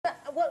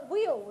what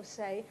we always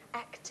say,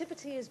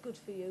 activity is good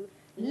for you,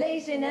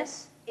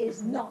 laziness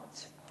is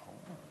not.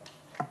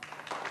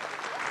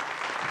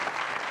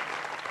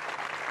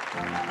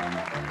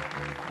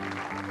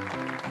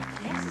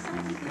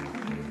 Exercise is good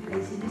for you,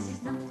 laziness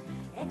is not.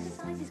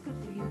 Exercise is good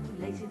for you,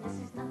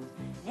 laziness is not.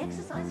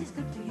 Exercise is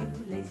good for you,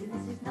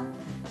 laziness is not.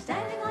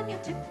 Standing on your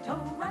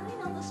tiptoe,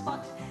 running on the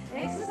spot.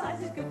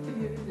 Exercise is good for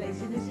you,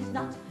 laziness is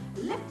not.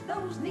 Lift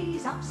those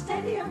knees up,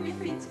 steady on your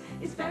feet.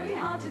 It's very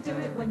hard to do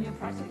it when you're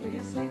practically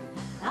asleep.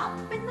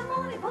 Up in the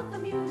morning, put the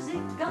music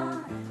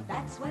on.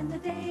 That's when the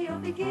day will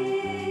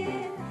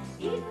begin.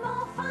 Eat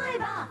more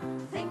fiber,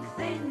 think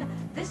thin.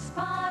 This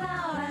part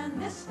out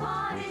and this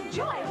part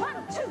enjoy. 1,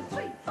 2,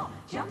 3, 4.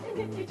 Jumping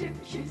in your gym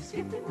shoes,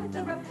 skipping with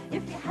the rope.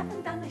 If you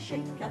haven't done a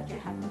shakeout, you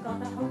haven't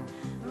got a hope.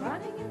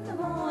 Running in the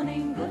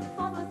morning, good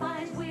for the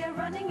thighs. We are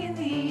running in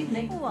the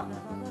evening. What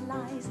are the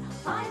lies?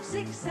 5,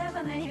 6,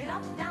 7, 8,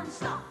 up, down,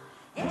 stop.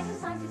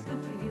 Exercise is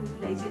good for you,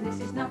 laziness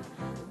is not.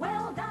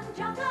 Well done,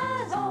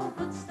 joggers, all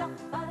good stuff.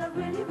 But I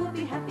really will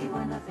be happy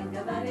when I think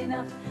about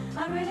enough.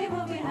 I really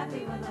will be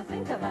happy when I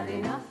think about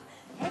enough.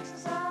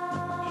 Exercise.